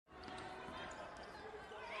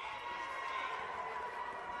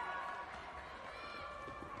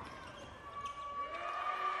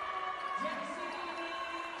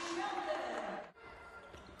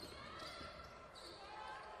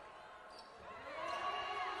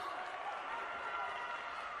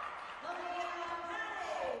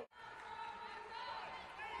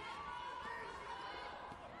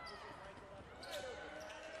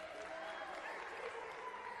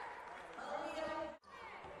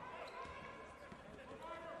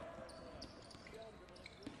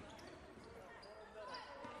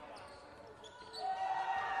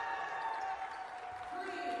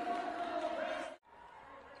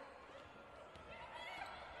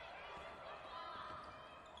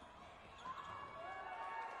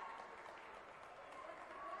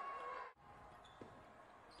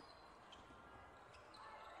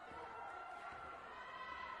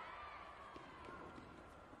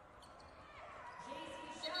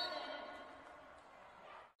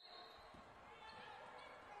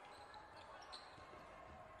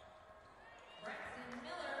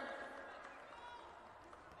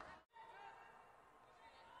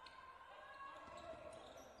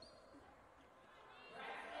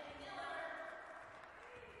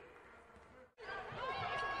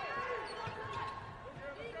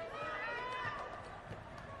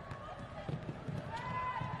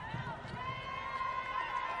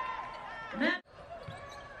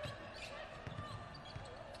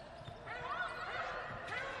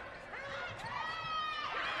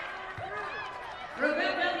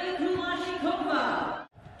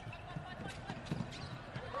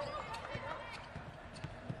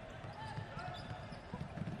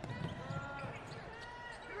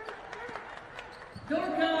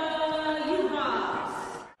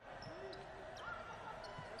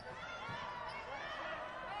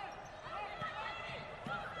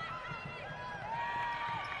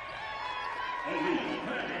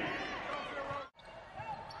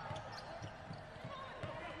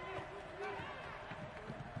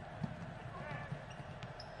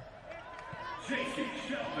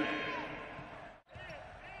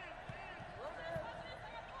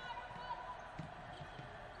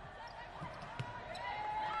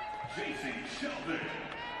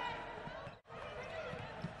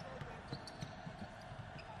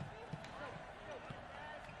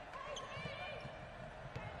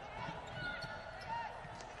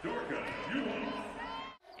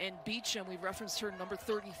And Beecham, we referenced her number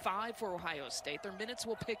 35 for Ohio State. Their minutes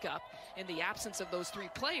will pick up in the absence of those three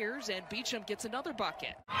players, and Beecham gets another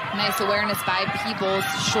bucket. Nice awareness by Peebles,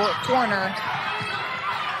 short corner.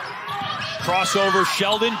 Crossover,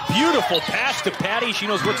 Sheldon, beautiful pass to Patty. She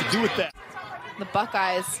knows what to do with that. The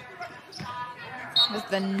Buckeyes with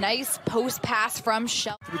the nice post pass from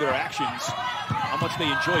Sheldon. Through their actions, how much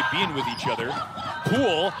they enjoy being with each other.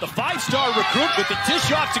 Poole, the five-star recruit with the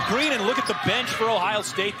dish off to Green, and look at the bench for Ohio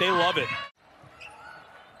State. They love it.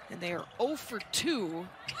 And they are 0 for 2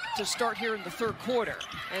 to start here in the third quarter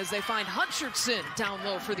as they find Hutcherson down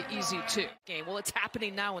low for the easy two. Game. Well, it's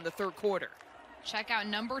happening now in the third quarter. Check out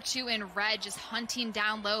number 2 in red, just hunting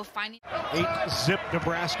down low, finding 8-zip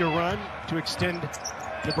Nebraska run to extend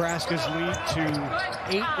Nebraska's lead to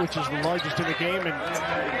 8, which is the largest in the game, and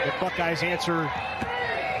the Buckeyes answer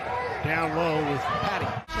down low with Patty.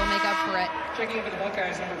 She'll make up for it. Checking in for the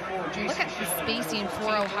Buckeyes, number 4. Look at the spacing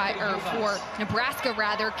for Nebraska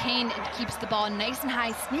rather. Kane keeps the ball nice and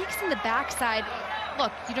high, sneaks in the backside.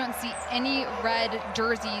 Look, you don't see any red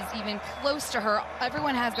jerseys even close to her.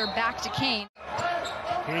 Everyone has their back to Kane.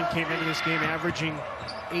 Kane came into this game averaging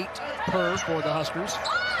 8 per for the Huskers.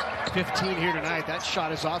 15 here tonight. That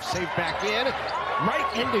shot is off, saved back in.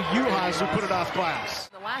 Right into Uhas, who put it off glass.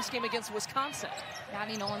 The last game against Wisconsin.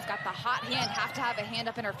 Maddie Nolan's got the hot hand, have to have a hand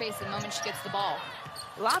up in her face the moment she gets the ball.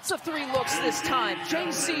 Lots of 3 looks this time.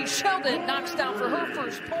 J.C. Sheldon knocks down for her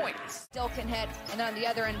first points. Still can hit, and then on the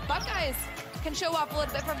other end, Buckeyes can show off a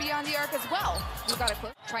little bit from beyond the arc as well. We've got a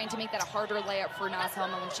clip trying to make that a harder layup for Naz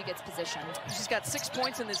Hellman when she gets positioned. She's got 6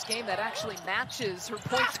 points in this game. That actually matches her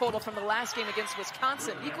point total from the last game against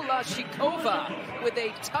Wisconsin. Nikola Shikova with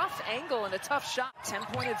a tough angle and a tough shot.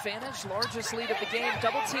 10-point advantage, largest lead of the game.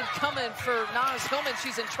 Double team coming for Naz Hellman.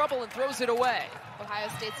 She's in trouble and throws it away. Ohio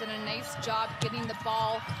State's done a nice job getting the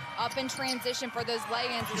ball up in transition for those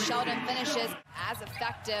lay-ins. Sheldon finishes as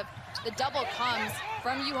effective. The double comes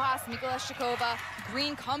from Uhas, Nikola Shikova.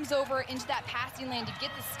 Green comes over into that passing lane to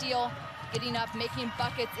get the steal, getting up, making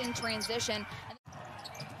buckets in transition.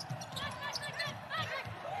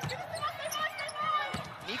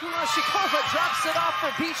 Nikola Shikova drops it off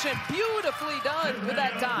for Beecham. Beautifully done with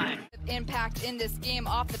that dime. Impact in this game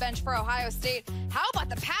off the bench for Ohio State. How about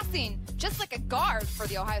the passing? Just like a guard for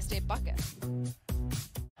the Ohio State Buckeyes.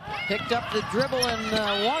 Picked up the dribble in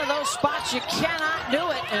one of those spots you cannot do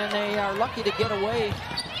it, and they are lucky to get away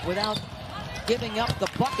without giving up the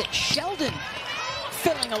bucket. Sheldon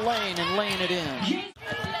filling a lane and laying it in.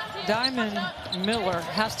 Diamond Miller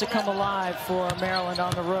has to come alive for Maryland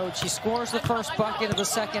on the road. She scores the first bucket of the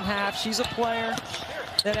second half. She's a player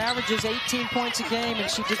that averages 18 points a game, and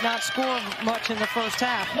she did not score much in the first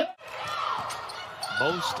half.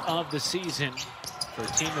 Most of the season for a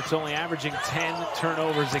team that's only averaging 10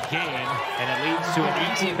 turnovers a game, and it leads to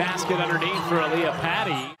an easy basket underneath for Aaliyah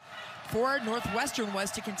Patty. For Northwestern was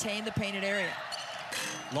to contain the painted area.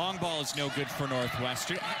 Long ball is no good for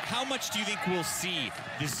Northwestern. How much do you think we'll see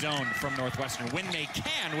this zone from Northwestern when they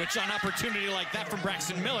can, which on opportunity like that from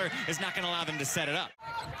Braxton Miller is not going to allow them to set it up? I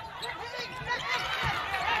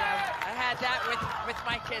had that with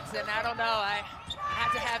my kids, and I don't know, I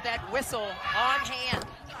had to have that whistle on hand.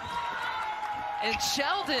 And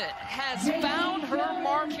Sheldon has found her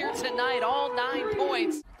mark here tonight, all 9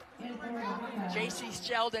 points. J.C.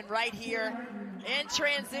 Sheldon right here in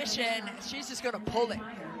transition. She's just going to pull it.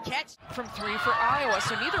 Catch from 3 for Iowa,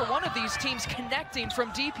 so neither one of these teams connecting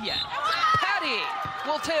from deep yet. Patty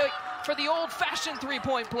will take for the old-fashioned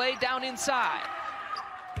three-point play down inside.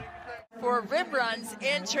 For rim runs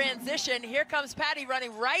in transition, here comes Patty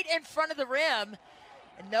running right in front of the rim.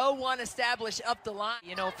 No one established up the line.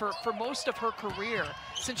 You know, for most of her career,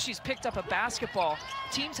 since she's picked up a basketball,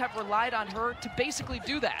 teams have relied on her to basically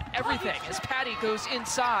do that, everything, as Patty goes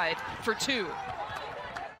inside for 2.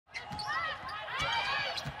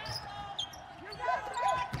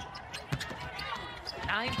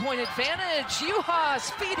 Nine-point advantage.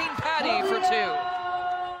 Uhas feeding Patty for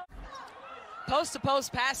 2.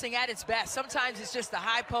 post-to-post passing at its best. Sometimes it's just the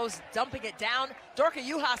high post dumping it down. Dorka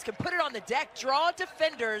Juhas can put it on the deck, draw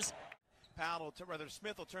defenders.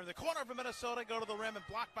 Smith will turn the corner for Minnesota, go to the rim and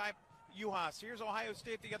blocked by Juhas. Here's Ohio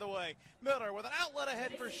State the other way. Miller with an outlet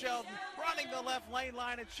ahead for Sheldon, running the left lane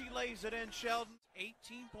line, and she lays it in. Sheldon,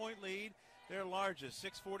 18-point lead, their largest.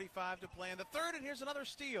 6:45 to play in the third, and here's another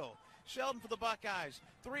steal. Sheldon for the Buckeyes,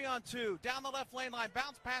 3-on-2, down the left lane line,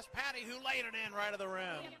 bounce past Patty, who laid it in right of the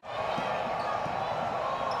rim.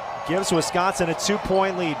 Gives Wisconsin a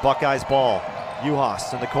 2-point lead. Buckeyes ball.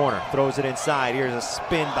 Juhas in the corner, throws it inside. Here's a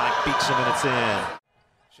spin by Beecham, and it's in.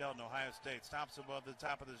 Sheldon, Ohio State, stops above the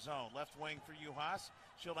top of the zone. Left wing for Juhas.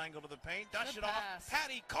 She'll angle to the paint, dust it off.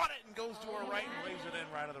 Patty caught it and goes to her right and lays it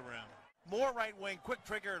in right of the rim. More right wing, quick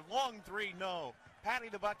trigger, long three, no. Patty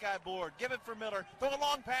the Buckeye board, give it for Miller, throw a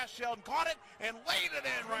long pass, Sheldon caught it and laid it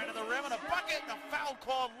in right of the rim, and a bucket and a foul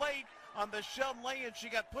called late on the Sheldon lay-in. She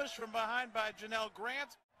got pushed from behind by Janelle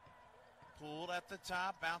Grant. Poole at the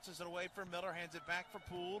top, bounces it away for Miller, hands it back for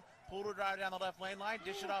Poole. Poole to drive down the left lane line,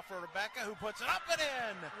 dish it off for Rebecca, who puts it up and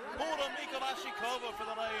in. Poole to Mikulášíková for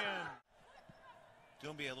the lay-in.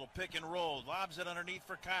 Doumbia, a little pick and roll, lobs it underneath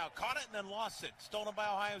for Kyle. Caught it and then lost it. Stolen by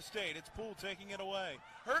Ohio State. It's Poole taking it away.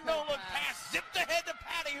 Her no-look pass zipped ahead to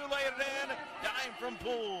Patty, who laid it in. Dime from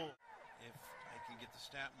Poole. If I can get the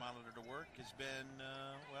stat monitor to work, has been,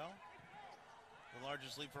 well, the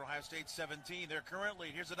largest lead for Ohio State, 17. Their current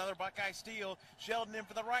lead. Here's another Buckeye steal. Sheldon in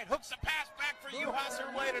for the right. Hooks a pass back for Juhas,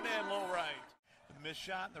 who laid it in low right. The missed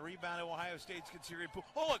shot and the rebound of Ohio State's considered Poole.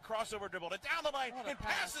 Oh, a crossover dribble to down the line and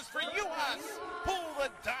passes for Juhas. Pull the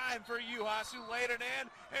dime for Juhas, who laid it in,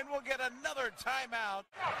 and we'll get another timeout.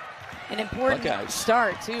 An important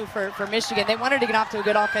start, too, for Michigan. They wanted to get off to a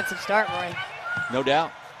good offensive start, Roy. No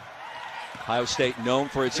doubt. Ohio State known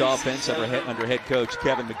for its offense under head coach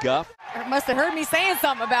Kevin McGuff. Must have heard me saying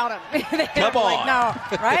something about him. Come on. Like, no,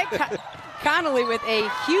 right? Connolly with a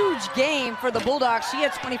huge game for the Bulldogs. She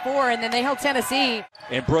had 24, and then they held Tennessee.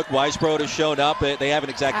 And Brooke Weisbrod has shown up. They haven't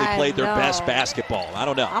exactly played their best basketball. I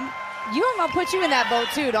don't know. I'm gonna put you in that boat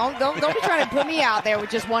too. Don't be trying to put me out there with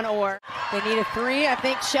just one oar. They need a three. I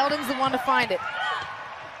think Sheldon's the one to find it.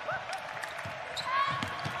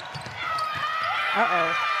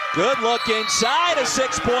 Good look inside, a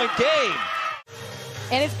 6-point game.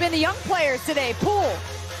 And it's been the young players today. Poole,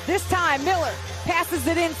 this time Miller passes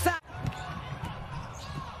it inside.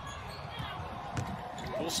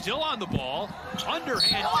 Poole still on the ball.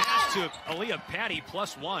 Underhand pass to Aaliyah Patty,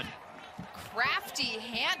 +1. Crafty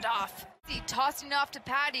handoff. Tossing off to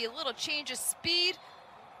Patty, a little change of speed.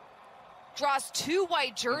 Draws 2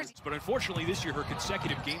 white jerseys. But unfortunately this year her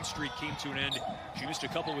consecutive game streak came to an end. She missed a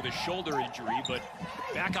couple with a shoulder injury, but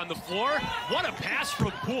back on the floor. What a pass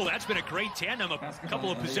from Poole. That's been a great tandem. A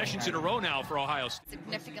couple of possessions in a row now for Ohio State.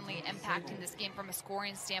 Significantly impacting this game from a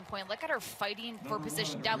scoring standpoint. Look at her fighting for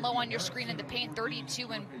position down low on your screen in the paint,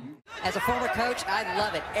 32. And as a former coach, I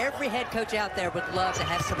love it. Every head coach out there would love to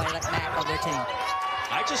have somebody like Mac on their team.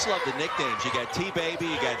 I just love the nicknames. You got T-Baby,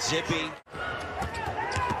 you got Zippy.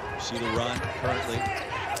 See the run currently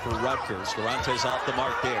for Rutgers. Garante's off the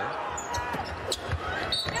mark there.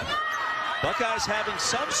 Buckeyes having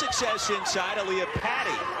some success inside. Aaliyah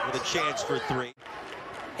Patty with a chance for 3.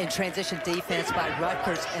 In transition defense by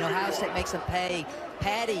Rutgers, and Ohio State makes them pay.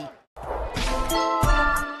 Patty